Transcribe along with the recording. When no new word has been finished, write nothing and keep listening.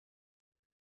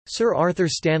Sir Arthur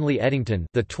Stanley Eddington,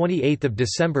 the 28th of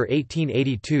December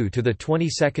 1882 to the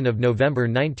 22nd of November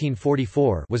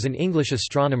 1944, was an English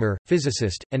astronomer,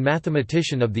 physicist, and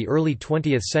mathematician of the early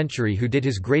 20th century who did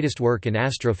his greatest work in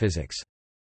astrophysics.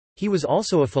 He was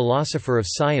also a philosopher of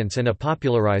science and a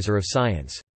popularizer of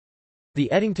science. The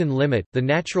Eddington limit, the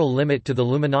natural limit to the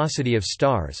luminosity of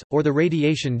stars, or the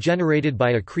radiation generated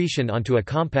by accretion onto a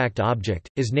compact object,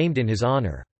 is named in his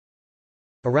honor.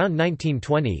 Around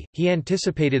 1920, he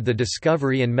anticipated the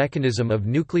discovery and mechanism of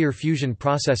nuclear fusion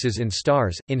processes in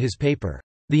stars, in his paper,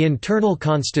 The Internal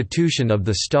Constitution of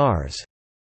the Stars.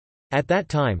 At that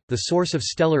time, the source of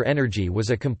stellar energy was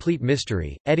a complete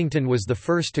mystery. Eddington was the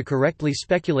first to correctly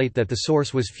speculate that the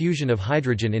source was fusion of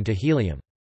hydrogen into helium.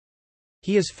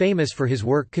 He is famous for his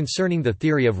work concerning the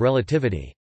theory of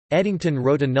relativity. Eddington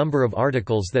wrote a number of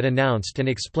articles that announced and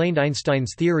explained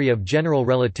Einstein's theory of general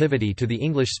relativity to the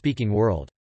English-speaking world.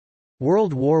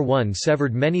 World War I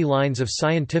severed many lines of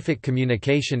scientific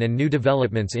communication, and new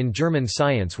developments in German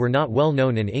science were not well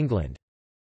known in England.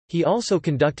 He also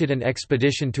conducted an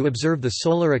expedition to observe the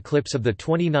solar eclipse of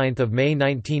 29 May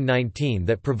 1919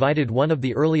 that provided one of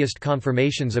the earliest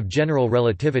confirmations of general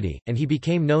relativity, and he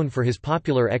became known for his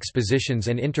popular expositions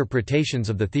and interpretations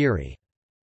of the theory.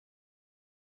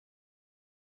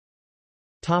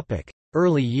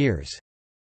 Early years.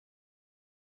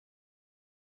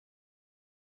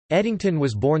 Eddington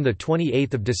was born 28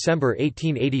 December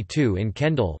 1882 in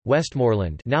Kendal,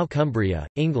 Westmoreland, now Cumbria,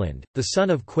 England, the son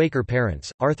of Quaker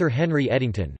parents, Arthur Henry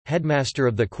Eddington, headmaster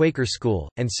of the Quaker school,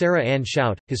 and Sarah Ann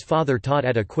Shout. His father taught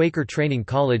at a Quaker training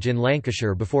college in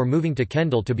Lancashire before moving to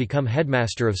Kendal to become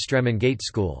headmaster of Stremon Gate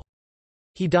School.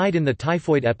 He died in the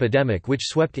typhoid epidemic which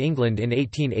swept England in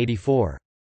 1884.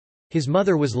 His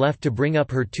mother was left to bring up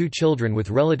her two children with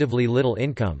relatively little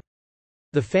income.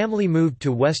 The family moved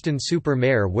to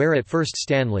Weston-super-Mare, where at first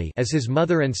Stanley, as his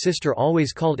mother and sister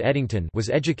always called Eddington, was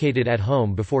educated at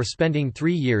home before spending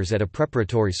 3 years at a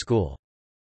preparatory school.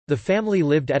 The family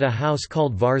lived at a house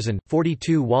called Varzin,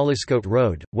 42 Walliscote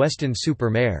Road,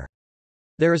 Weston-super-Mare.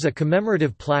 There is a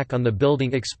commemorative plaque on the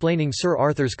building explaining Sir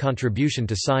Arthur's contribution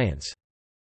to science.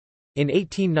 In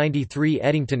 1893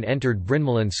 Eddington entered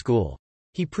Brynmelyn School.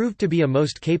 He proved to be a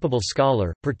most capable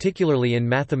scholar, particularly in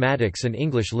mathematics and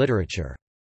English literature.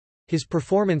 His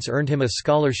performance earned him a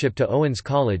scholarship to Owens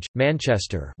College,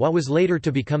 Manchester, what was later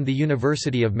to become the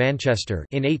University of Manchester,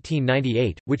 in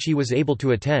 1898, which he was able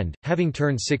to attend, having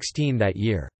turned 16 that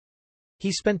year.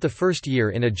 He spent the first year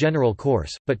in a general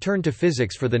course, but turned to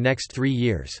physics for the next 3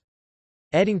 years.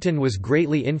 Eddington was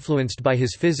greatly influenced by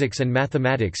his physics and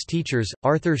mathematics teachers,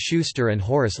 Arthur Schuster and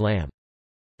Horace Lamb.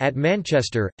 At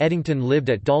Manchester, Eddington lived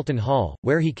at Dalton Hall,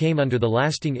 where he came under the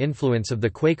lasting influence of the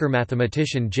Quaker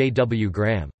mathematician J. W.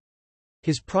 Graham.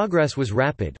 His progress was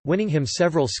rapid, winning him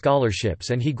several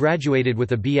scholarships, and he graduated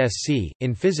with a BSc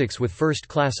in physics with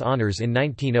first-class honours in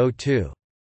 1902.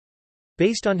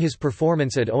 Based on his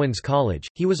performance at Owens College,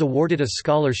 he was awarded a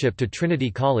scholarship to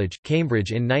Trinity College,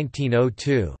 Cambridge in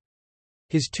 1902.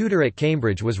 His tutor at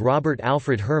Cambridge was Robert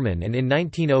Alfred Herman, and in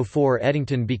 1904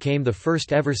 Eddington became the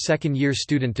first ever second-year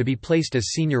student to be placed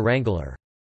as senior wrangler.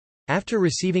 After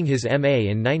receiving his M.A.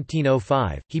 in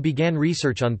 1905, he began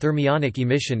research on thermionic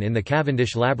emission in the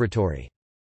Cavendish Laboratory.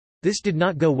 This did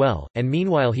not go well, and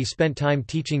meanwhile he spent time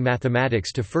teaching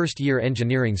mathematics to first-year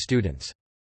engineering students.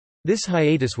 This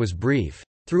hiatus was brief.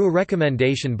 Through a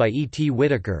recommendation by E. T.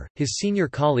 Whittaker, his senior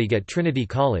colleague at Trinity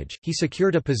College, he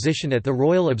secured a position at the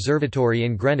Royal Observatory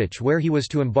in Greenwich, where he was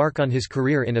to embark on his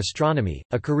career in astronomy,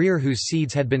 a career whose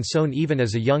seeds had been sown even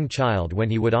as a young child when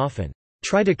he would often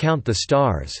try to count the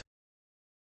stars.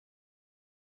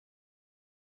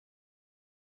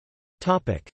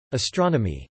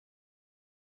 Astronomy.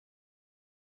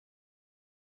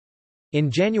 In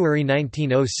January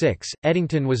 1906,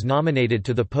 Eddington was nominated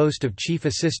to the post of Chief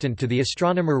Assistant to the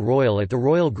Astronomer Royal at the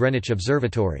Royal Greenwich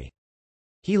Observatory.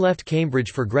 He left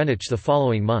Cambridge for Greenwich the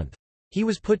following month. He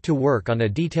was put to work on a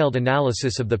detailed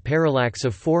analysis of the parallax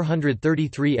of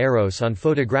 433 Eros on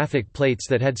photographic plates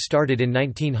that had started in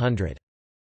 1900.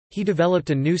 He developed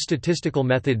a new statistical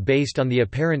method based on the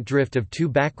apparent drift of two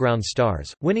background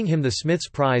stars, winning him the Smith's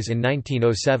Prize in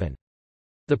 1907.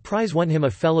 The prize won him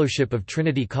a fellowship of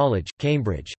Trinity College,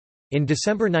 Cambridge. In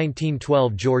December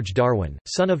 1912 George Darwin,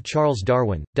 son of Charles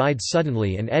Darwin, died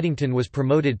suddenly, and Eddington was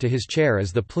promoted to his chair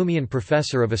as the Plumian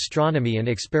Professor of Astronomy and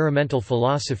Experimental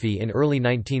Philosophy in early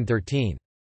 1913.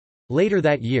 Later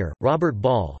that year, Robert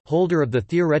Ball, holder of the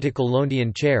theoretical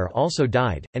Lowndean chair, also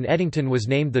died, and Eddington was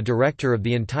named the director of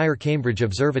the entire Cambridge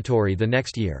Observatory the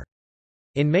next year.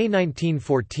 In May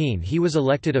 1914 he was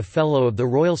elected a Fellow of the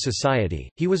Royal Society,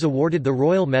 he was awarded the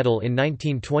Royal Medal in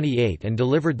 1928 and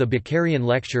delivered the Bakerian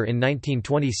Lecture in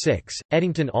 1926.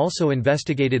 Eddington also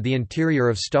investigated the interior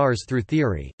of stars through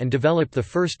theory, and developed the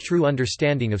first true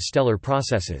understanding of stellar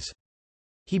processes.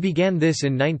 He began this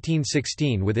in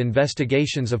 1916 with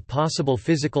investigations of possible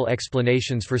physical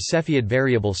explanations for Cepheid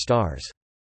variable stars.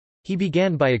 He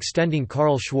began by extending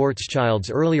Karl Schwarzschild's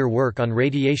earlier work on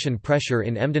radiation pressure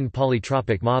in Emden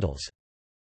polytropic models.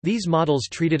 These models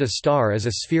treated a star as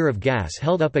a sphere of gas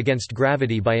held up against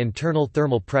gravity by internal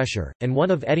thermal pressure, and one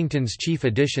of Eddington's chief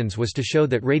additions was to show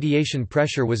that radiation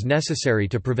pressure was necessary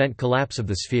to prevent collapse of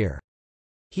the sphere.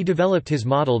 He developed his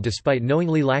model despite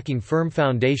knowingly lacking firm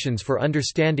foundations for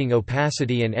understanding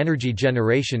opacity and energy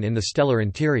generation in the stellar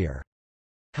interior.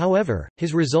 However,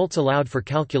 his results allowed for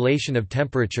calculation of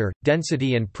temperature,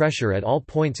 density and pressure at all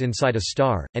points inside a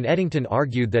star, and Eddington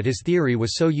argued that his theory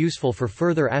was so useful for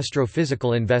further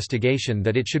astrophysical investigation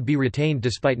that it should be retained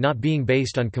despite not being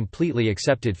based on completely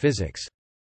accepted physics.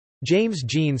 James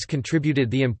Jeans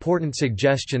contributed the important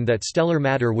suggestion that stellar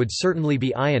matter would certainly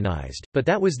be ionized, but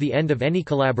that was the end of any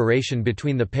collaboration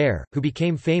between the pair, who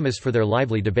became famous for their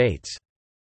lively debates.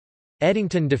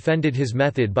 Eddington defended his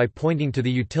method by pointing to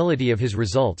the utility of his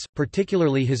results,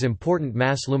 particularly his important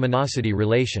mass-luminosity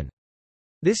relation.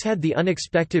 This had the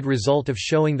unexpected result of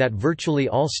showing that virtually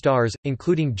all stars,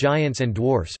 including giants and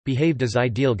dwarfs, behaved as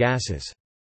ideal gases.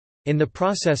 In the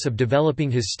process of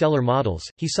developing his stellar models,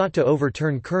 he sought to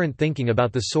overturn current thinking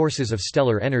about the sources of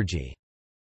stellar energy.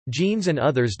 Jeans and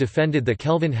others defended the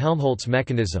Kelvin-Helmholtz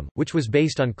mechanism, which was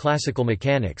based on classical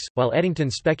mechanics, while Eddington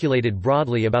speculated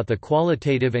broadly about the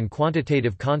qualitative and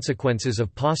quantitative consequences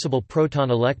of possible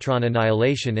proton-electron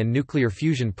annihilation and nuclear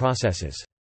fusion processes.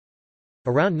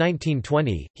 Around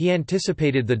 1920, he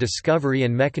anticipated the discovery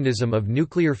and mechanism of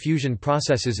nuclear fusion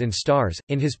processes in stars,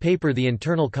 in his paper The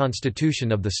Internal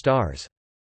Constitution of the Stars.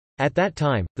 At that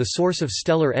time, the source of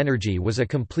stellar energy was a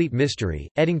complete mystery.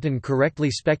 Eddington correctly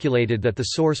speculated that the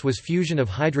source was fusion of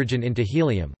hydrogen into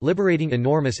helium, liberating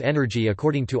enormous energy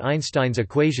according to Einstein's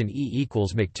equation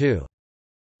E=mc2.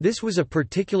 This was a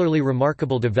particularly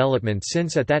remarkable development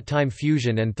since at that time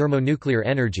fusion and thermonuclear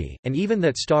energy, and even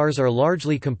that stars are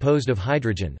largely composed of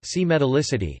hydrogen, see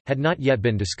metallicity, had not yet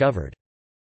been discovered.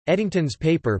 Eddington's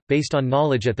paper, based on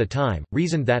knowledge at the time,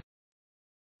 reasoned that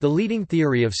the leading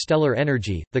theory of stellar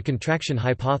energy, the contraction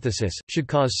hypothesis, should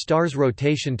cause stars'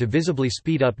 rotation to visibly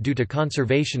speed up due to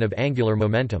conservation of angular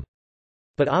momentum.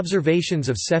 But observations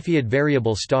of Cepheid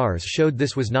variable stars showed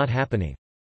this was not happening.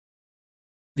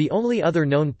 The only other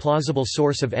known plausible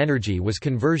source of energy was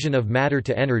conversion of matter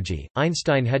to energy.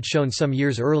 Einstein had shown some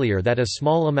years earlier that a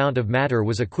small amount of matter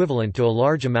was equivalent to a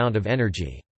large amount of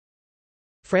energy.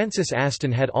 Francis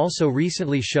Aston had also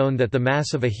recently shown that the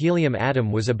mass of a helium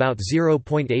atom was about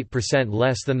 0.8%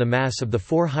 less than the mass of the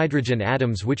 4 hydrogen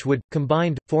atoms which would,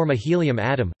 combined, form a helium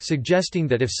atom, suggesting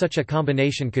that if such a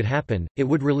combination could happen, it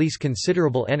would release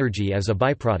considerable energy as a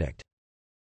byproduct.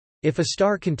 If a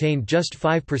star contained just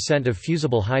 5% of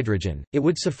fusible hydrogen, it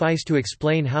would suffice to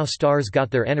explain how stars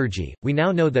got their energy. We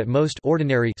now know that most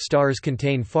ordinary stars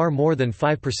contain far more than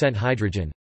 5%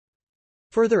 hydrogen.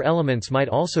 Further elements might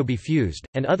also be fused,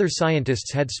 and other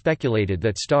scientists had speculated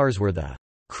that stars were the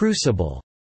crucible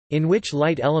in which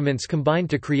light elements combined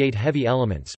to create heavy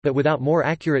elements, but without more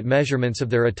accurate measurements of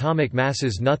their atomic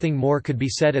masses nothing more could be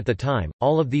said at the time.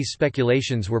 All of these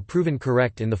speculations were proven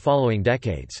correct in the following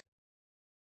decades.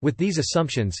 With these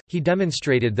assumptions, he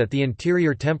demonstrated that the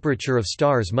interior temperature of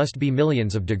stars must be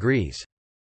millions of degrees.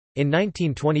 In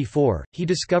 1924, he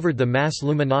discovered the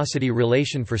mass-luminosity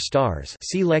relation for stars.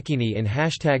 See Lecchini in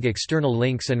 #external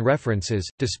links and references.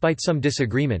 Despite some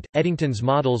disagreement, Eddington's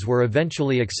models were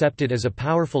eventually accepted as a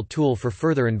powerful tool for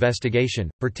further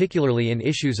investigation, particularly in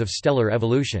issues of stellar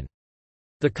evolution.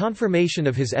 The confirmation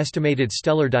of his estimated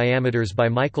stellar diameters by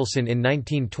Michelson in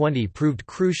 1920 proved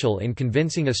crucial in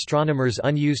convincing astronomers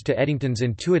unused to Eddington's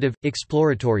intuitive,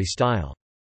 exploratory style.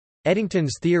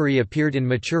 Eddington's theory appeared in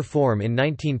mature form in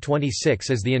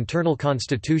 1926 as The Internal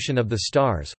Constitution of the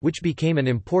Stars, which became an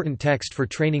important text for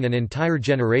training an entire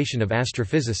generation of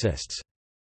astrophysicists.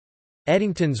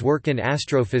 Eddington's work in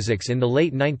astrophysics in the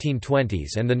late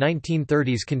 1920s and the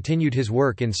 1930s continued his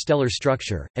work in stellar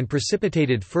structure, and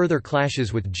precipitated further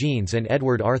clashes with Jeans and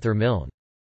Edward Arthur Milne.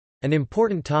 An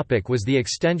important topic was the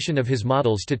extension of his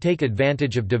models to take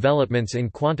advantage of developments in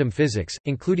quantum physics,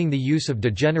 including the use of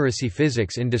degeneracy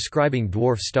physics in describing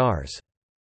dwarf stars.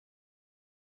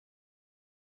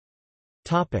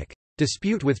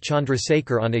 Dispute with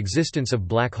Chandrasekhar on existence of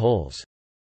black holes.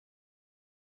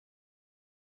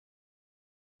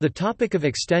 The topic of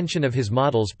extension of his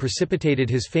models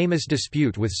precipitated his famous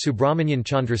dispute with Subrahmanyan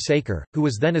Chandrasekhar, who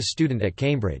was then a student at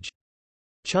Cambridge.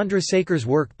 Chandrasekhar's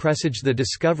work presaged the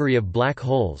discovery of black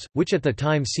holes, which at the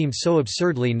time seemed so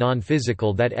absurdly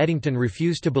non-physical that Eddington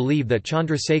refused to believe that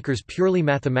Chandrasekhar's purely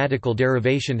mathematical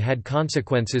derivation had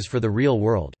consequences for the real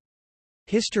world.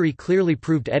 History clearly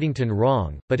proved Eddington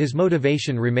wrong, but his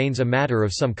motivation remains a matter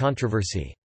of some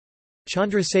controversy.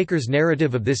 Chandrasekhar's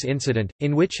narrative of this incident,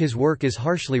 in which his work is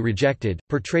harshly rejected,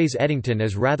 portrays Eddington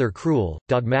as rather cruel,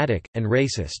 dogmatic, and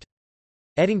racist.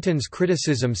 Eddington's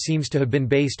criticism seems to have been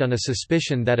based on a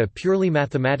suspicion that a purely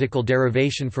mathematical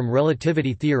derivation from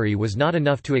relativity theory was not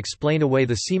enough to explain away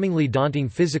the seemingly daunting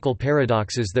physical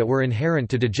paradoxes that were inherent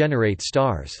to degenerate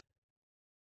stars.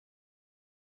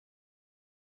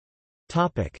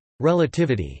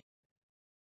 Relativity.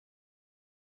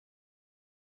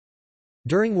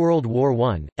 During World War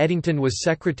I, Eddington was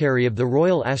secretary of the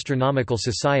Royal Astronomical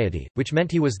Society, which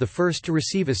meant he was the first to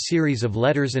receive a series of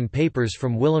letters and papers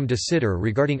from Willem de Sitter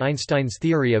regarding Einstein's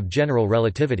theory of general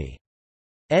relativity.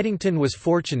 Eddington was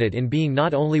fortunate in being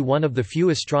not only one of the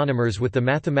few astronomers with the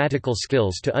mathematical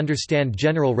skills to understand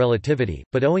general relativity,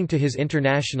 but owing to his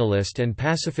internationalist and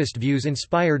pacifist views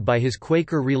inspired by his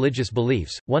Quaker religious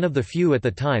beliefs, one of the few at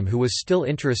the time who was still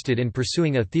interested in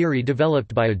pursuing a theory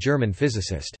developed by a German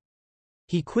physicist.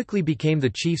 He quickly became the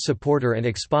chief supporter and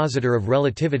expositor of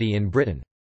relativity in Britain.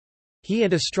 He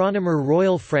and astronomer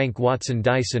Royal Frank Watson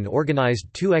Dyson organised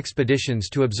 2 expeditions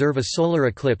to observe a solar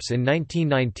eclipse in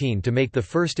 1919 to make the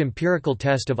first empirical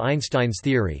test of Einstein's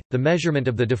theory, the measurement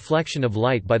of the deflection of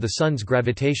light by the Sun's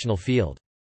gravitational field.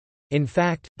 In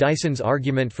fact, Dyson's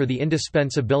argument for the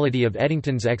indispensability of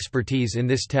Eddington's expertise in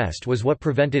this test was what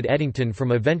prevented Eddington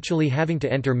from eventually having to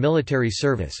enter military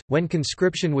service. When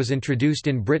conscription was introduced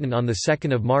in Britain on 2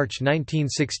 March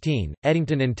 1916,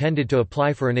 Eddington intended to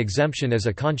apply for an exemption as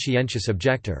a conscientious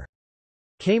objector.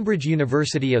 Cambridge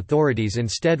University authorities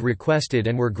instead requested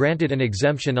and were granted an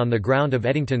exemption on the ground of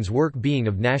Eddington's work being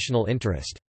of national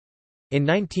interest. In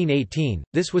 1918,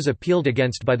 this was appealed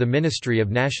against by the Ministry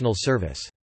of National Service.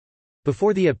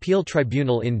 Before the appeal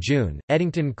tribunal in June,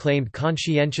 Eddington claimed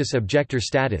conscientious objector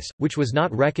status, which was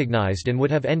not recognized and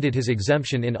would have ended his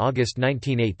exemption in August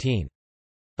 1918.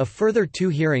 A further 2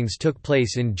 hearings took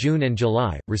place in June and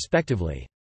July, respectively.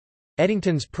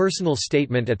 Eddington's personal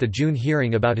statement at the June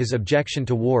hearing about his objection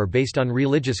to war based on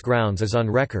religious grounds is on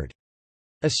record.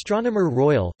 Astronomer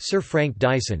Royal, Sir Frank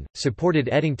Dyson, supported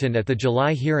Eddington at the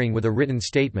July hearing with a written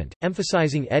statement,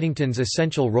 emphasizing Eddington's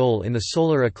essential role in the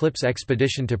solar eclipse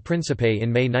expedition to Principe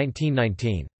in May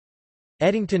 1919.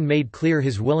 Eddington made clear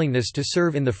his willingness to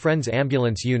serve in the Friends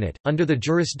Ambulance Unit, under the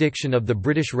jurisdiction of the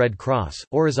British Red Cross,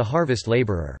 or as a harvest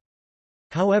labourer.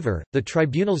 However, the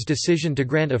tribunal's decision to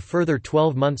grant a further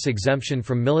 12 months exemption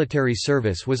from military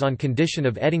service was on condition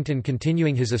of Eddington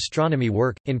continuing his astronomy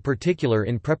work, in particular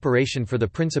in preparation for the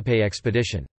Principe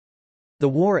expedition. The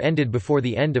war ended before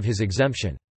the end of his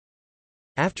exemption.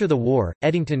 After the war,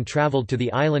 Eddington travelled to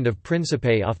the island of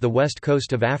Principe off the west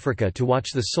coast of Africa to watch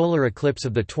the solar eclipse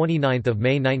of 29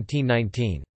 May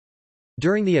 1919.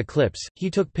 During the eclipse,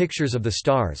 he took pictures of the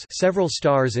stars. Several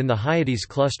stars in the Hyades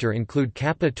cluster include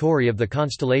Kappa Tauri of the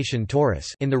constellation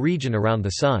Taurus in the region around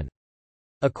the Sun.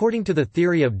 According to the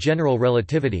theory of general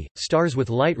relativity, stars with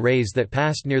light rays that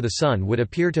passed near the Sun would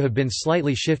appear to have been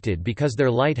slightly shifted because their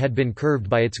light had been curved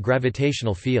by its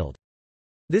gravitational field.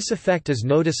 This effect is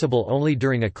noticeable only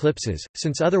during eclipses,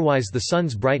 since otherwise the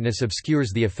Sun's brightness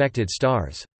obscures the affected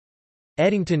stars.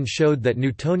 Eddington showed that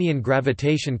Newtonian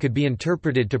gravitation could be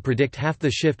interpreted to predict half the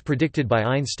shift predicted by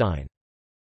Einstein.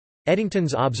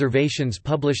 Eddington's observations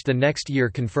published the next year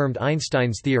confirmed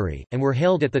Einstein's theory, and were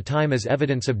hailed at the time as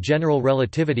evidence of general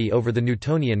relativity over the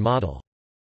Newtonian model.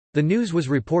 The news was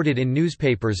reported in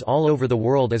newspapers all over the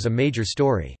world as a major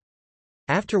story.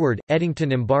 Afterward,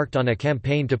 Eddington embarked on a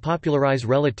campaign to popularize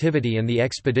relativity and the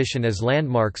expedition as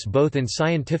landmarks both in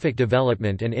scientific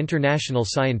development and international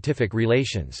scientific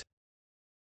relations.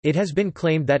 It has been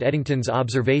claimed that Eddington's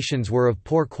observations were of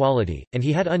poor quality, and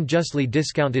he had unjustly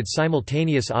discounted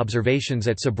simultaneous observations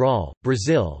at Sobral,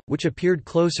 Brazil, which appeared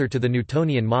closer to the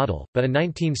Newtonian model, but a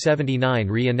 1979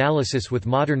 re-analysis with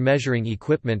modern measuring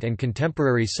equipment and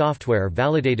contemporary software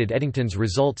validated Eddington's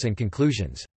results and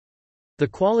conclusions. The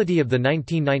quality of the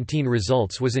 1919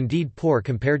 results was indeed poor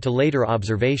compared to later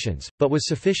observations, but was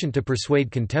sufficient to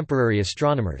persuade contemporary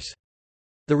astronomers.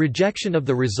 The rejection of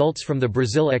the results from the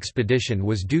Brazil expedition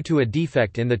was due to a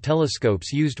defect in the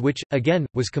telescopes used, which, again,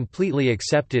 was completely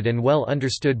accepted and well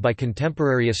understood by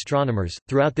contemporary astronomers.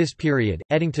 Throughout this period,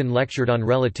 Eddington lectured on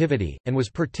relativity, and was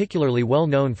particularly well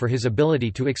known for his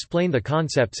ability to explain the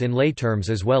concepts in lay terms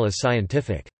as well as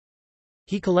scientific.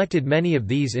 He collected many of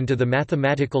these into the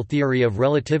mathematical theory of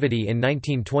relativity in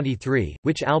 1923,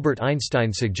 which Albert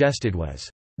Einstein suggested was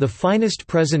the finest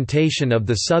presentation of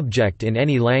the subject in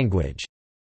any language.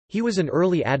 He was an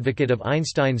early advocate of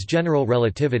Einstein's general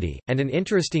relativity, and an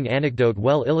interesting anecdote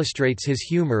well illustrates his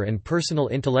humor and personal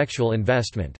intellectual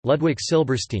investment. Ludwig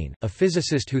Silberstein, a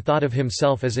physicist who thought of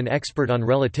himself as an expert on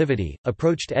relativity,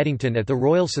 approached Eddington at the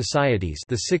Royal Society's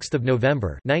 6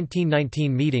 November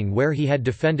 1919 meeting, where he had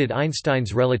defended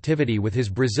Einstein's relativity with his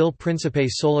Brazil Principe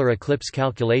solar eclipse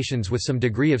calculations with some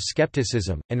degree of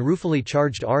skepticism, and ruefully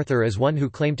charged Arthur as one who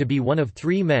claimed to be one of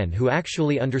three men who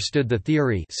actually understood the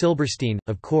theory. Silberstein,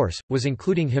 of course, was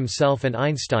including himself and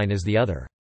Einstein as the other.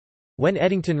 When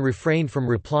Eddington refrained from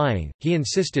replying, he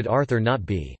insisted Arthur not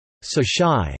be so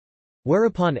shy,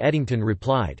 whereupon Eddington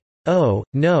replied, "Oh,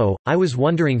 no, I was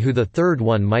wondering who the third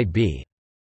one might be."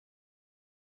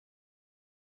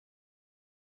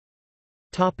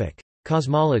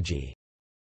 Cosmology.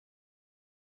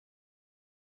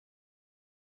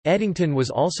 Eddington was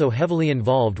also heavily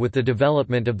involved with the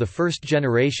development of the first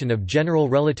generation of general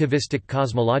relativistic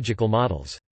cosmological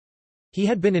models. He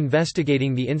had been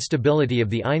investigating the instability of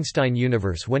the Einstein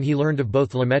universe when he learned of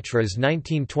both Lemaitre's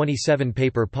 1927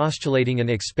 paper postulating an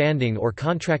expanding or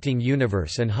contracting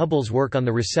universe and Hubble's work on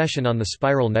the recession on the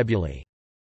spiral nebulae.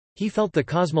 He felt the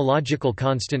cosmological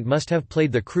constant must have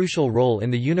played the crucial role in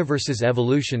the universe's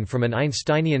evolution from an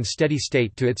Einsteinian steady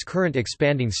state to its current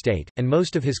expanding state, and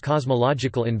most of his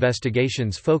cosmological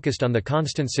investigations focused on the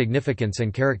constant's significance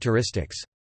and characteristics.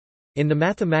 In the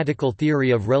mathematical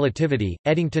theory of relativity,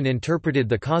 Eddington interpreted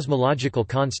the cosmological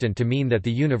constant to mean that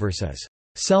the universe is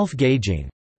self-gauging.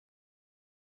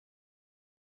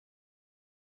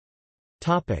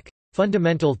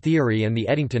 Fundamental theory and the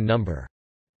Eddington number.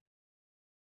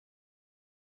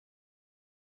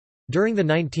 During the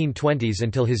 1920s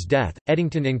until his death,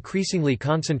 Eddington increasingly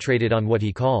concentrated on what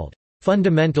he called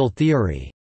fundamental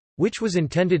theory, which was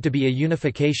intended to be a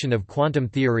unification of quantum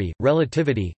theory,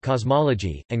 relativity,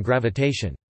 cosmology, and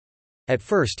gravitation. At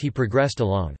first he progressed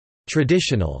along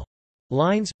traditional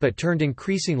lines, but turned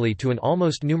increasingly to an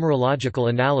almost numerological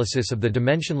analysis of the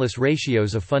dimensionless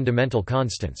ratios of fundamental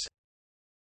constants.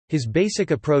 His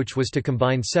basic approach was to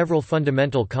combine several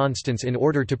fundamental constants in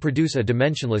order to produce a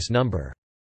dimensionless number.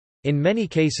 In many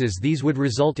cases these would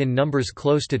result in numbers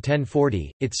close to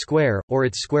 1040, its square, or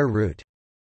its square root.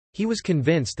 He was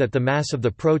convinced that the mass of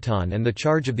the proton and the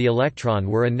charge of the electron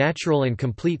were a natural and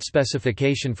complete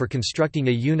specification for constructing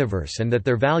a universe and that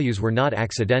their values were not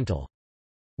accidental.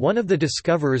 One of the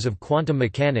discoverers of quantum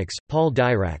mechanics, Paul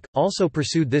Dirac, also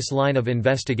pursued this line of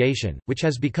investigation, which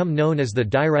has become known as the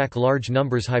Dirac large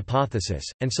numbers hypothesis,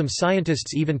 and some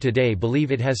scientists even today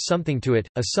believe it has something to it.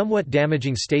 A somewhat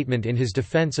damaging statement in his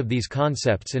defense of these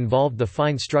concepts involved the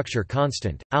fine structure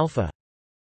constant, alpha.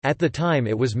 At the time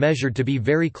it was measured to be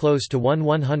very close to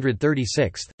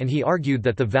 1/136th, and he argued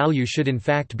that the value should in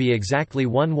fact be exactly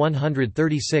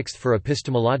 1/136th for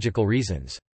epistemological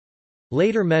reasons.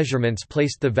 Later measurements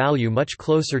placed the value much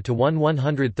closer to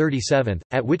 1/137th,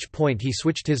 at which point he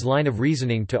switched his line of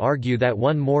reasoning to argue that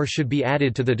one more should be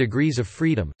added to the degrees of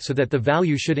freedom, so that the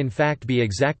value should in fact be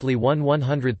exactly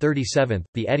 1/137th,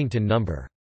 the Eddington number.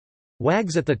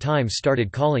 Wags at the time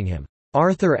started calling him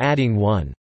Arthur adding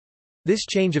 1. This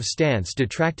change of stance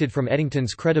detracted from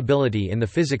Eddington's credibility in the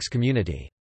physics community.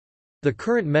 The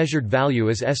current measured value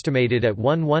is estimated at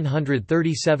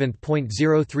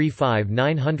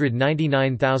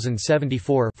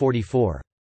 1/137.035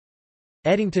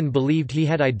 Eddington believed he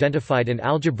had identified an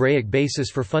algebraic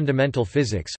basis for fundamental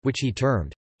physics, which he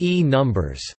termed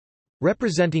E-numbers,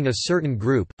 representing a certain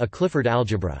group, a Clifford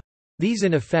algebra. These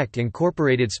in effect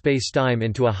incorporated spacetime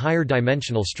into a higher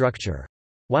dimensional structure.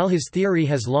 While his theory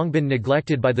has long been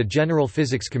neglected by the general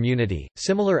physics community,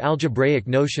 similar algebraic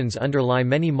notions underlie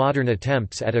many modern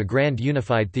attempts at a grand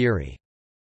unified theory.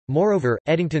 Moreover,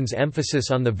 Eddington's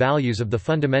emphasis on the values of the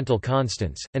fundamental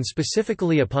constants, and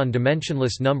specifically upon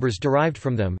dimensionless numbers derived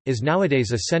from them, is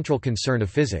nowadays a central concern of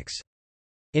physics.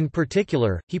 In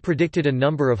particular, he predicted a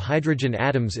number of hydrogen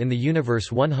atoms in the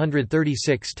universe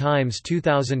 136 times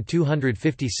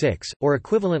 2256, or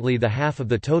equivalently the half of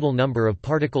the total number of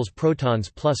particles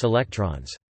protons plus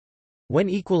electrons. When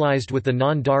equalized with the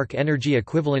non-dark energy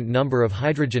equivalent number of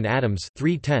hydrogen atoms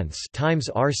 3/10 times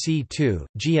Rc2,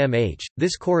 gmh,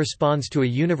 this corresponds to a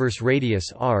universe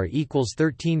radius r equals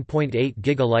 13.8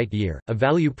 gigalight-year, a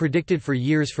value predicted for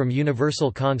years from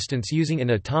universal constants using an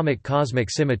atomic cosmic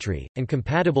symmetry, and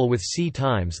compatible with c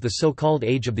times the so-called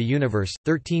age of the universe,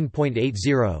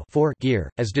 13.80 year,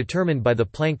 as determined by the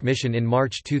Planck mission in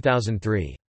March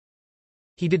 2003.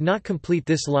 He did not complete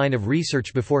this line of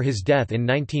research before his death in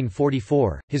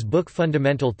 1944. His book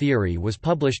Fundamental Theory was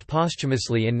published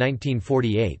posthumously in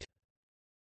 1948.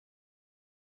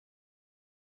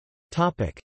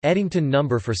 Topic: Eddington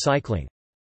number for cycling.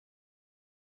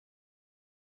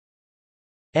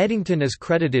 Eddington is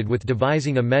credited with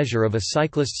devising a measure of a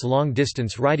cyclist's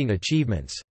long-distance riding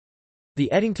achievements. The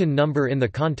Eddington number in the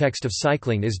context of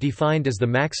cycling is defined as the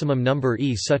maximum number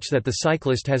e such that the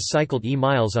cyclist has cycled e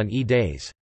miles on e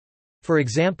days. For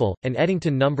example, an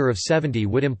Eddington number of 70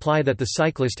 would imply that the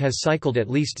cyclist has cycled at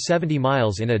least 70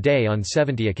 miles in a day on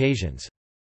 70 occasions.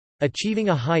 Achieving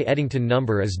a high Eddington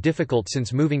number is difficult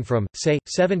since moving from, say,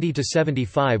 70 to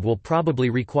 75 will probably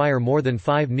require more than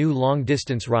 5 new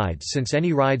long-distance rides, since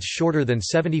any rides shorter than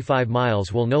 75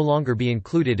 miles will no longer be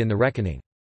included in the reckoning.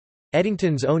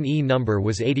 Eddington's own E number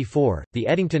was 84. The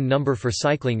Eddington number for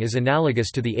cycling is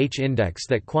analogous to the H-index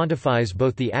that quantifies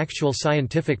both the actual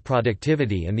scientific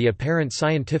productivity and the apparent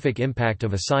scientific impact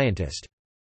of a scientist.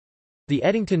 The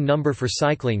Eddington number for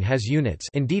cycling has units,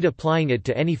 indeed applying it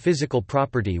to any physical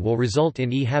property will result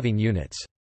in E having units.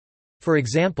 For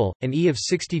example, an E of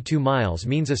 62 miles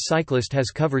means a cyclist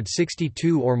has covered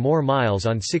 62 or more miles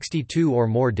on 62 or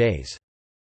more days.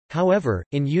 However,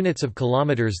 in units of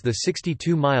kilometers the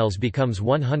 62 miles becomes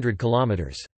 100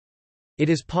 kilometers. It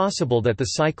is possible that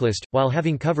the cyclist, while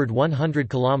having covered 100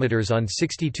 kilometers on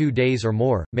 62 days or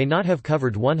more, may not have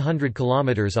covered 100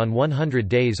 kilometers on 100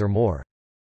 days or more.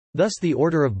 Thus the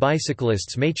order of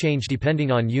bicyclists may change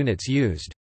depending on units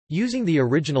used. Using the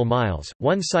original miles,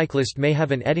 one cyclist may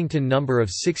have an Eddington number of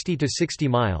 60 to 60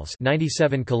 miles,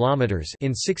 97 kilometers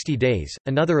in 60 days,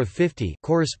 another of 50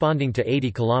 corresponding to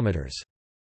 80 kilometers.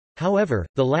 However,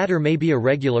 the latter may be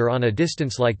irregular on a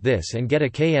distance like this and get a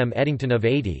km Eddington of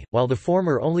 80, while the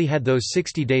former only had those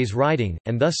 60 days riding,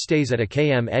 and thus stays at a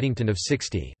km Eddington of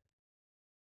 60.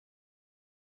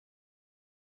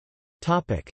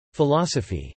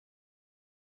 Philosophy.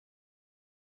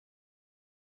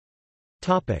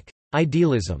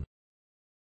 Idealism.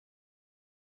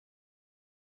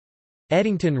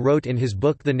 Eddington wrote in his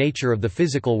book The Nature of the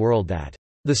Physical World that,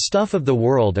 "The stuff of the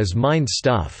world is mind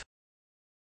stuff."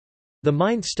 The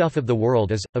mind stuff of the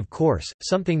world is, of course,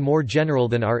 something more general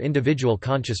than our individual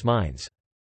conscious minds.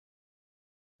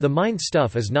 The mind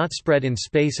stuff is not spread in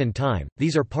space and time,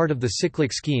 these are part of the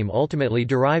cyclic scheme ultimately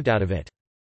derived out of it.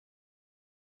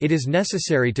 It is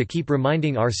necessary to keep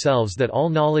reminding ourselves that all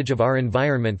knowledge of our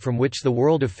environment from which the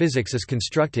world of physics is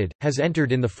constructed, has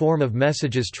entered in the form of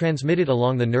messages transmitted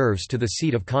along the nerves to the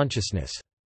seat of consciousness.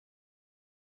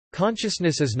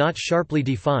 Consciousness is not sharply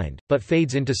defined, but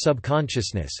fades into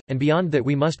subconsciousness, and beyond that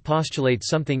we must postulate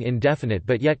something indefinite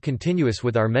but yet continuous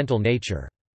with our mental nature.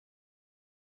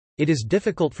 It is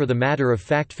difficult for the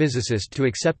matter-of-fact physicist to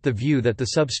accept the view that the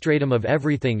substratum of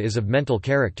everything is of mental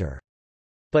character.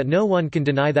 But no one can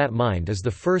deny that mind is the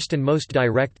first and most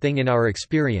direct thing in our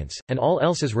experience, and all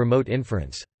else is remote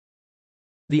inference.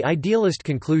 The idealist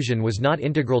conclusion was not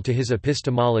integral to his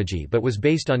epistemology but was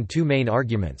based on two main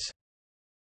arguments.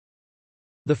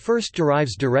 The first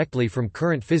derives directly from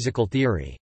current physical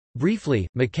theory. Briefly,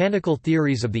 mechanical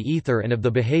theories of the ether and of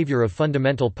the behavior of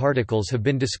fundamental particles have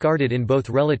been discarded in both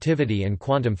relativity and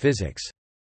quantum physics.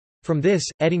 From this,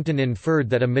 Eddington inferred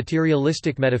that a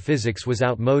materialistic metaphysics was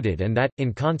outmoded and that,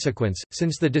 in consequence,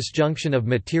 since the disjunction of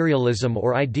materialism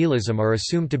or idealism are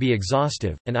assumed to be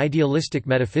exhaustive, an idealistic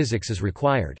metaphysics is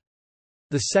required.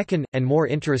 The second, and more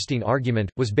interesting argument,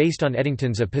 was based on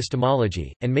Eddington's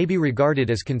epistemology, and may be regarded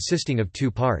as consisting of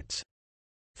two parts.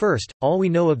 First, all we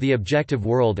know of the objective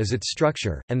world is its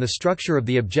structure, and the structure of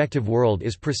the objective world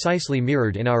is precisely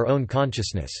mirrored in our own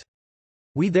consciousness.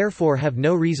 We therefore have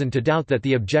no reason to doubt that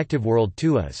the objective world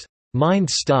too is mind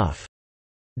stuff.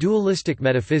 Dualistic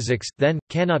metaphysics, then,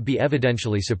 cannot be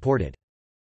evidentially supported.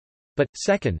 But,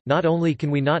 second, not only can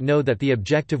we not know that the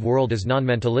objective world is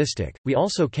non-mentalistic, we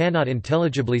also cannot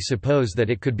intelligibly suppose that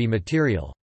it could be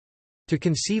material. To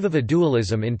conceive of a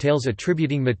dualism entails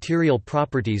attributing material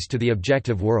properties to the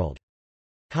objective world.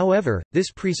 However,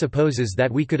 this presupposes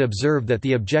that we could observe that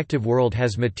the objective world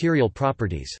has material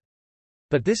properties.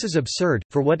 But this is absurd,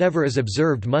 for whatever is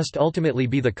observed must ultimately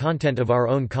be the content of our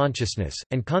own consciousness,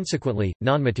 and consequently,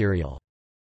 non-material.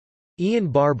 Ian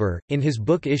Barber, in his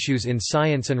book Issues in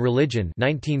Science and Religion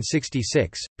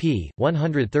 1966, p.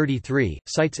 133,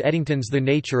 cites Eddington's The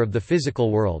Nature of the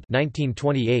Physical World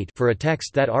 1928 for a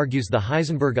text that argues the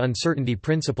Heisenberg uncertainty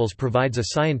principles provides a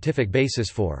scientific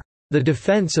basis for the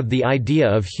defense of the idea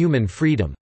of human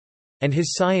freedom, and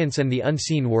his Science and the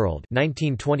Unseen World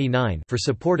 1929 for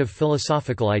support of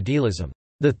philosophical idealism,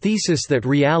 the thesis that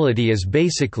reality is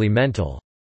basically mental.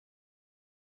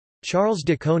 Charles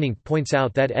de Koninck points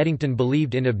out that Eddington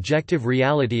believed in objective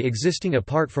reality existing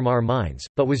apart from our minds,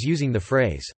 but was using the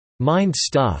phrase, mind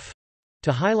stuff,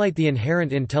 to highlight the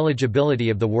inherent intelligibility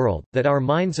of the world, that our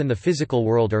minds and the physical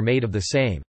world are made of the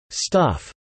same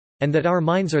stuff, and that our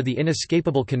minds are the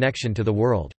inescapable connection to the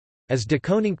world. As de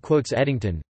Koninck quotes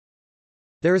Eddington,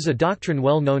 "There is a doctrine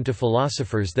well known to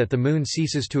philosophers that the moon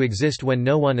ceases to exist when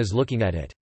no one is looking at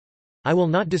it. I will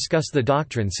not discuss the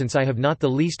doctrine since I have not the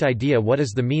least idea what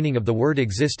is the meaning of the word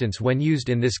existence when used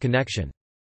in this connection.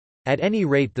 At any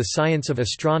rate, the science of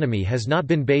astronomy has not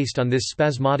been based on this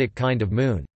spasmodic kind of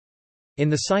moon. In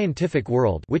the scientific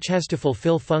world, which has to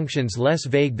fulfill functions less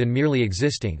vague than merely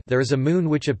existing, there is a moon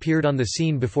which appeared on the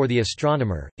scene before the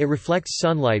astronomer. It reflects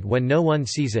sunlight when no one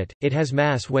sees it, it has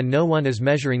mass when no one is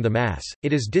measuring the mass,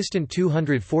 it is distant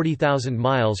 240,000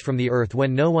 miles from the Earth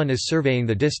when no one is surveying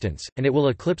the distance, and it will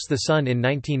eclipse the Sun in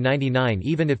 1999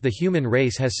 even if the human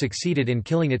race has succeeded in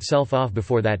killing itself off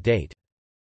before that date."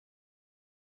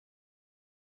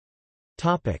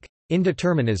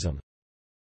 Indeterminism.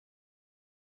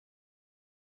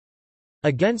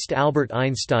 Against Albert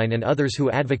Einstein and others who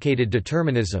advocated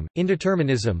determinism,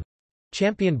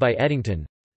 indeterminism—championed by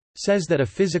Eddington—says that a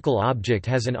physical object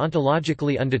has an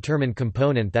ontologically undetermined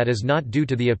component that is not due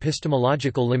to the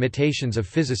epistemological limitations of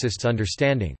physicists'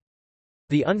 understanding.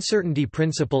 The uncertainty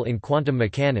principle in quantum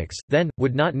mechanics, then,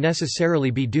 would not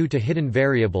necessarily be due to hidden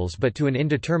variables but to an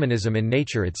indeterminism in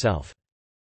nature itself.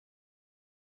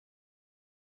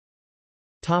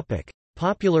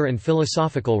 Popular and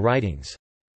philosophical writings.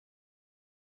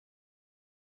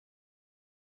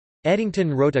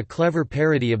 Eddington wrote a clever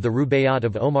parody of the Rubaiyat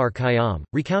of Omar Khayyam,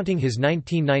 recounting his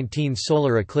 1919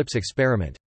 solar eclipse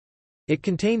experiment. It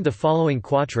contained the following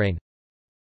quatrain: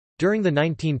 During the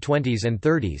 1920s and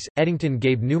 30s, Eddington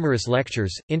gave numerous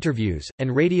lectures, interviews,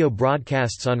 and radio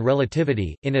broadcasts on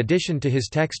relativity, in addition to his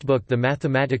textbook The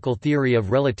Mathematical Theory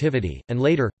of Relativity, and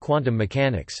later, Quantum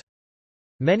Mechanics.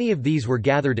 Many of these were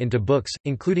gathered into books,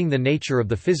 including The Nature of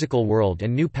the Physical World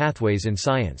and New Pathways in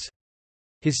Science.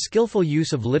 His skillful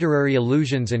use of literary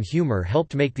allusions and humor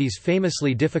helped make these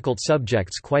famously difficult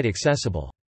subjects quite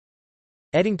accessible.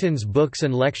 Eddington's books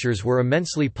and lectures were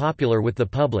immensely popular with the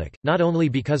public, not only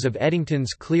because of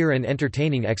Eddington's clear and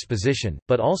entertaining exposition,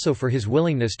 but also for his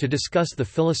willingness to discuss the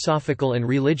philosophical and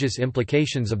religious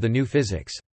implications of the new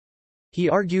physics. He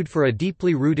argued for a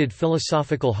deeply rooted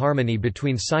philosophical harmony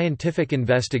between scientific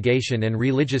investigation and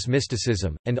religious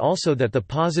mysticism, and also that the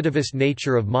positivist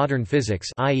nature of modern physics,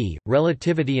 i.e.,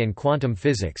 relativity and quantum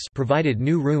physics, provided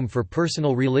new room for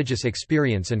personal religious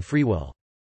experience and free will.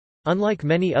 Unlike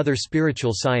many other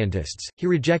spiritual scientists, he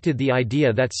rejected the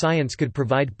idea that science could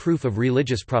provide proof of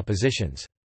religious propositions.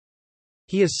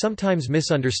 He is sometimes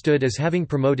misunderstood as having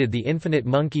promoted the infinite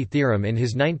monkey theorem in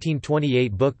his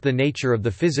 1928 book The Nature of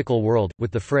the Physical World,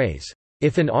 with the phrase,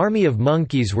 "If an army of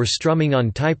monkeys were strumming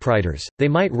on typewriters, they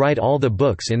might write all the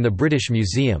books in the British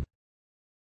Museum."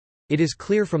 It is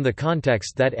clear from the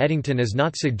context that Eddington is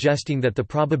not suggesting that the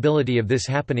probability of this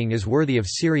happening is worthy of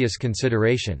serious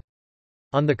consideration.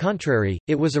 On the contrary,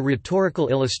 it was a rhetorical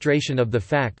illustration of the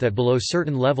fact that below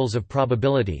certain levels of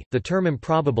probability, the term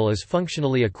improbable is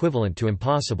functionally equivalent to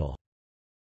impossible.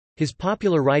 His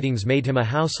popular writings made him a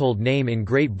household name in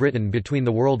Great Britain between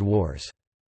the world wars.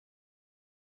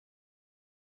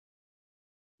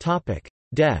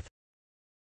 Death.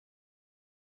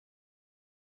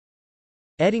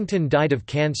 Eddington died of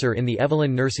cancer in the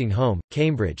Evelyn Nursing Home,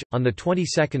 Cambridge, on the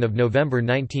 22nd of November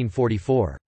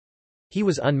 1944. He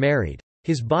was unmarried.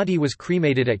 His body was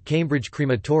cremated at Cambridge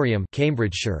Crematorium,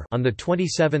 Cambridgeshire, on the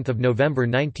 27th of November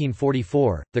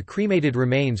 1944. The cremated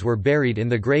remains were buried in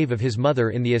the grave of his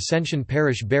mother in the Ascension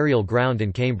Parish Burial Ground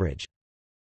in Cambridge.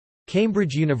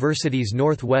 Cambridge University's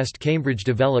North West Cambridge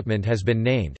development has been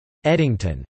named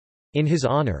Eddington in his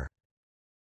honour.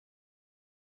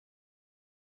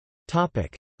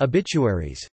 Topic: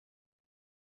 Obituaries.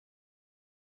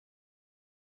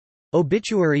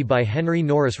 Obituary by Henry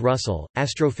Norris Russell,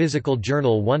 Astrophysical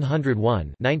Journal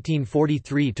 101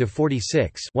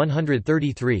 1943–46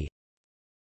 133.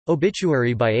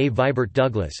 Obituary by A. Vibert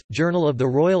Douglas, Journal of the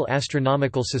Royal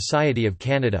Astronomical Society of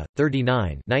Canada,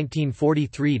 39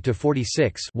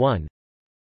 1943–46 1.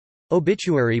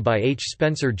 Obituary by H.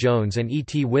 Spencer Jones and E.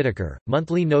 T. Whittaker,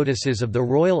 Monthly Notices of the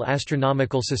Royal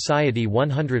Astronomical Society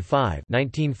 105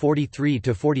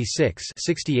 1943–46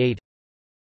 68.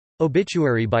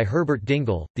 Obituary by Herbert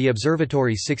Dingle, The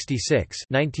Observatory 66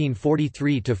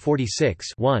 1943–46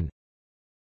 1.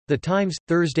 The Times,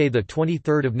 Thursday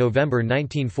 23 November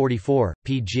 1944,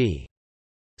 pg.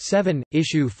 7,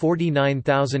 issue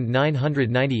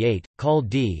 49998, Call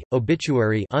D,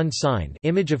 Obituary unsigned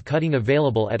image of cutting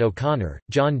available at O'Connor,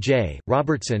 John J.,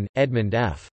 Robertson, Edmund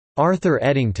F. Arthur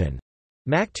Eddington.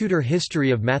 MacTutor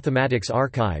History of Mathematics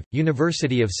Archive,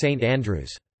 University of St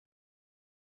Andrews.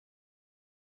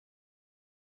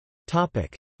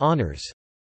 Honours.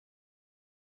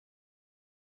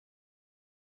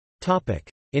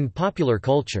 In popular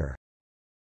culture,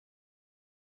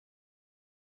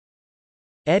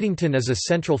 Eddington is a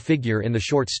central figure in the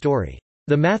short story,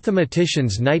 The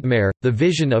Mathematician's Nightmare, The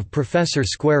Vision of Professor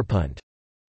Squarepunt,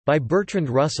 by Bertrand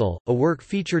Russell, a work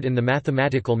featured in The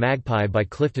Mathematical Magpie by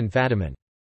Clifton Fadiman.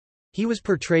 He was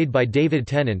portrayed by David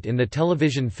Tennant in the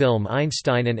television film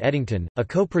Einstein and Eddington, a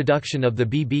co-production of the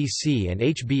BBC and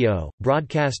HBO,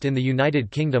 broadcast in the United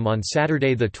Kingdom on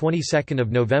Saturday the 22nd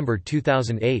of November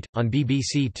 2008 on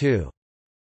BBC Two.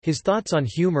 His thoughts on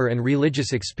humor and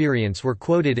religious experience were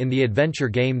quoted in the adventure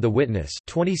game The Witness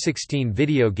 2016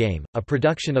 video game, a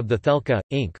production of the Thelka,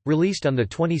 Inc., released on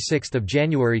 26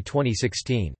 January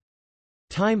 2016.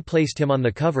 Time placed him on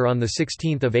the cover on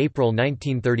 16 April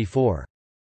 1934.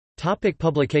 Topic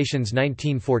publications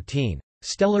 1914.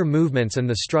 Stellar Movements and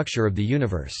the Structure of the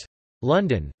Universe.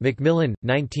 London, Macmillan,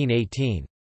 1918.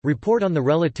 Report on the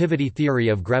Relativity Theory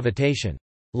of Gravitation.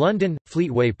 London,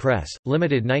 Fleetway Press,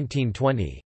 Limited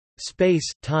 1920.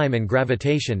 Space, Time and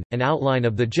Gravitation, An Outline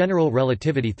of the General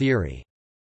Relativity Theory.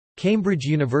 Cambridge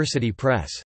University Press.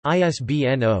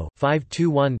 ISBN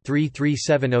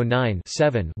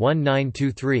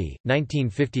 0-521-33709-7-1923,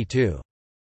 1952.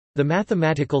 The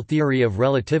Mathematical Theory of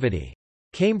Relativity.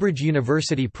 Cambridge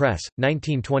University Press,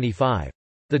 1925.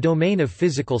 The Domain of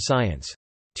Physical Science.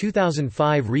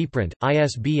 2005 reprint,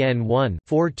 ISBN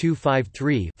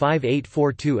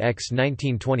 1-4253-5842-X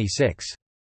 1926.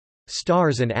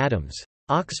 Stars and Atoms.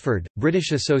 Oxford,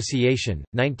 British Association,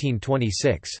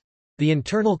 1926. The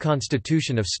Internal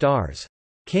Constitution of Stars.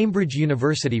 Cambridge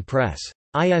University Press.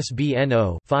 ISBN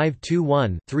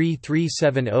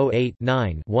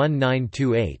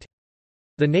 0-521-33708-9-1928.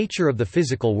 The Nature of the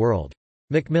Physical World.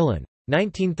 Macmillan.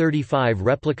 1935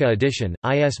 replica edition,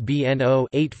 ISBN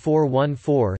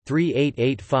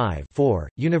 0-8414-3885-4,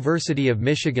 University of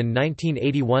Michigan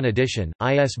 1981 edition,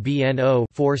 ISBN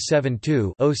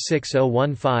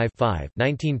 0-472-06015-5,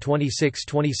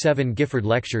 1926-27 Gifford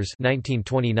Lectures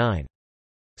 1929.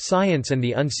 Science and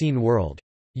the Unseen World.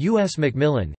 U.S.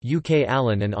 Macmillan, UK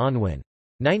Allen and Unwin.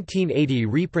 1980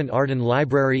 reprint Arden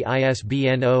Library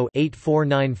ISBN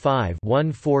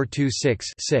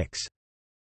 0-8495-1426-6.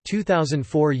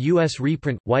 2004 U.S.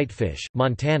 reprint, Whitefish,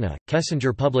 Montana,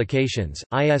 Kessinger Publications,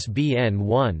 ISBN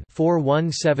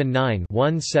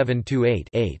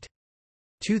 1-4179-1728-8.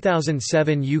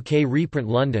 2007 UK reprint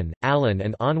London, Allen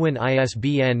and Unwin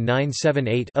ISBN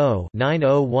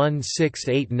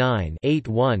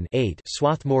 978-0-901689-81-8.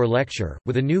 Swarthmore Lecture,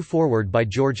 with a new foreword by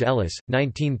George Ellis,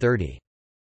 1930.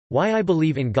 Why I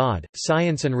Believe in God,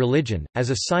 Science and Religion, as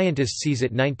a Scientist Sees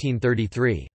It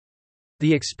 1933.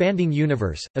 The Expanding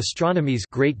Universe, Astronomy's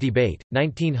Great Debate,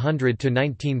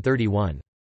 1900–1931.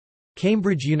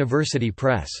 Cambridge University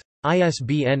Press.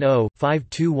 ISBN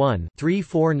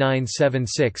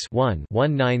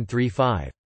 0-521-34976-1-1935.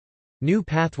 New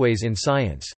Pathways in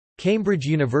Science. Cambridge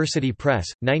University Press,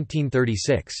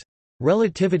 1936.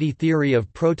 Relativity Theory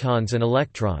of Protons and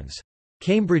Electrons.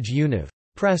 Cambridge Univ.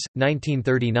 Press,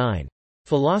 1939.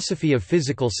 Philosophy of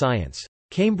Physical Science.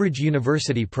 Cambridge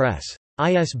University Press.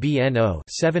 ISBN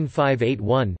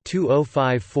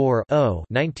 0-7581-2054-0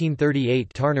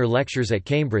 1938 Tarner Lectures at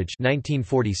Cambridge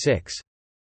 1946.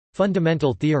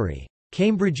 Fundamental Theory.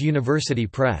 Cambridge University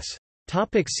Press.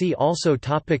 See also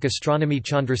Astronomy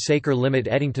Chandrasekhar limit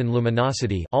Eddington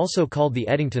luminosity also called the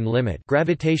Eddington limit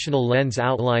gravitational lens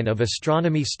outline of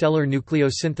astronomy stellar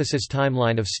nucleosynthesis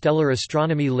timeline of stellar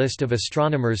astronomy list of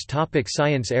astronomers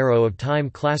Science arrow of time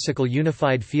classical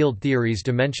unified field theories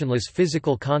dimensionless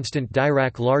physical constant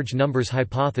Dirac large numbers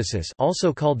hypothesis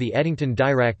also called the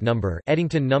Eddington-Dirac number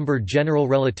Eddington number general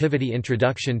relativity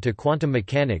introduction to quantum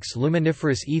mechanics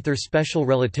luminiferous ether special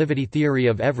relativity theory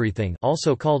of everything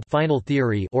also called final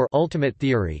theory or ultimate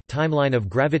theory, timeline of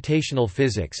gravitational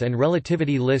physics and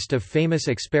relativity, list of famous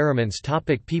experiments.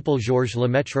 Topic People. Georges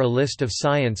Lemaitre. List of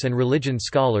science and religion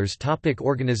scholars. Topic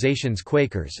Organizations.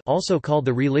 Quakers, also called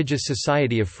the Religious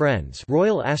Society of Friends,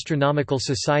 Royal Astronomical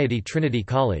Society, Trinity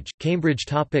College, Cambridge.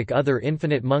 Topic Other.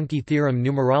 Infinite monkey theorem.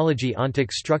 Numerology.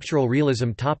 Ontic. Structural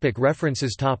realism. Topic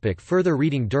References. Topic Further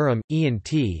reading. Durham, Ian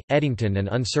T., Eddington and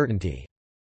Uncertainty.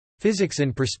 Physics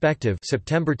in Perspective,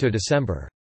 September to December.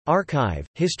 Archive,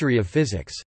 History of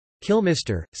Physics.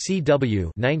 Kilmister,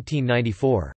 C.W.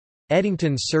 1994.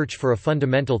 Eddington's Search for a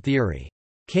Fundamental Theory.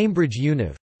 Cambridge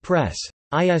Univ. Press.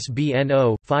 ISBN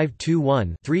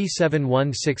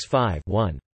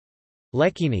 0-521-37165-1.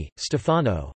 Lecchini,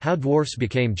 Stefano, How Dwarfs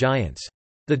Became Giants.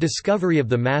 The Discovery of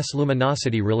the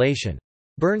Mass-Luminosity Relation.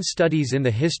 Byrne Studies in the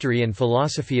History and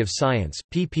Philosophy of Science,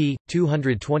 pp.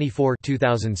 224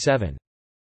 2007.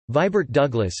 Vibert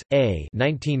Douglas, A.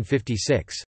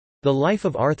 1956. The Life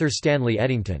of Arthur Stanley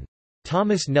Eddington.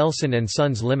 Thomas Nelson and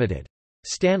Sons Limited.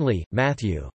 Stanley,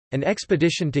 Matthew. An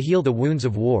Expedition to Heal the Wounds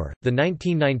of War, the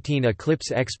 1919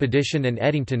 Eclipse Expedition and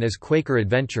Eddington as Quaker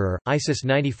Adventurer, ISIS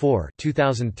 94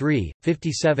 2003,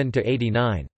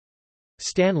 57–89.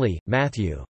 Stanley,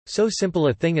 Matthew. So Simple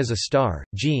a Thing as a Star,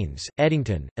 Genes,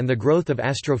 Eddington, and the Growth of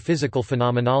Astrophysical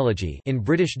Phenomenology in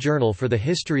British Journal for the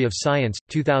History of Science,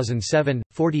 2007,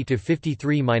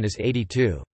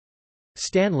 40–53–82.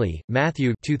 Stanley,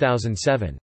 Matthew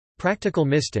 2007. Practical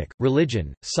Mystic,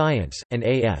 Religion, Science, and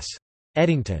A.S.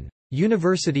 Eddington.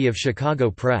 University of Chicago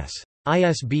Press.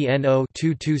 ISBN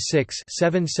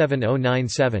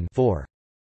 0-226-77097-4.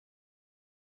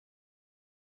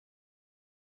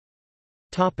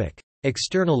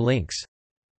 External links.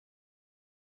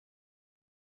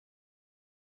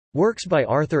 Works by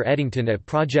Arthur Eddington at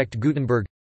Project Gutenberg.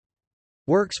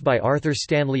 Works by Arthur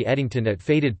Stanley Eddington at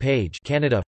Faded Page,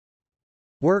 Canada.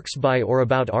 Works by or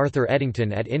about Arthur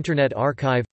Eddington at Internet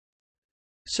Archive.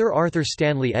 Sir Arthur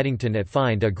Stanley Eddington at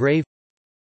Find a Grave.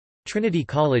 Trinity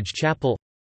College Chapel.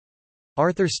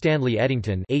 Arthur Stanley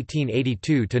Eddington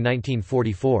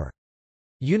 1882–1944.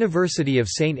 University of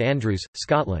St Andrews,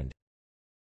 Scotland.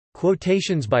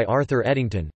 Quotations by Arthur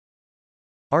Eddington.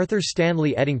 Arthur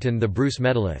Stanley Eddington, the Bruce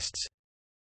Medalists.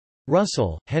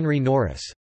 Russell, Henry Norris.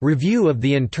 Review of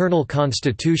the Internal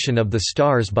Constitution of the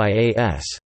Stars by A.S.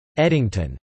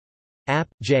 Eddington. App.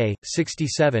 J.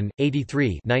 67,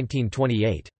 83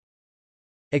 1928.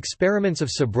 Experiments of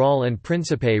Sobral and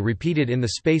Principe repeated in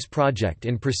the Space Project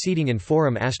in Proceeding in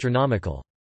Forum Astronomical.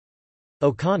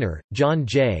 O'Connor, John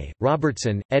J.,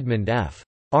 Robertson, Edmund F.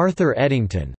 Arthur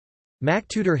Eddington.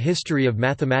 MacTutor History of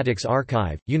Mathematics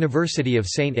Archive, University of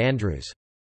St Andrews.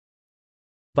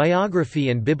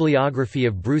 Biography and Bibliography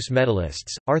of Bruce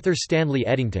Medalists, Arthur Stanley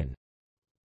Eddington.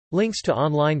 Links to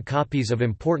online copies of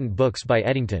important books by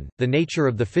Eddington, The Nature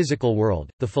of the Physical World,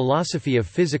 The Philosophy of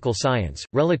Physical Science,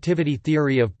 Relativity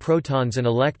Theory of Protons and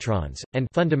Electrons, and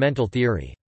Fundamental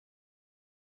Theory.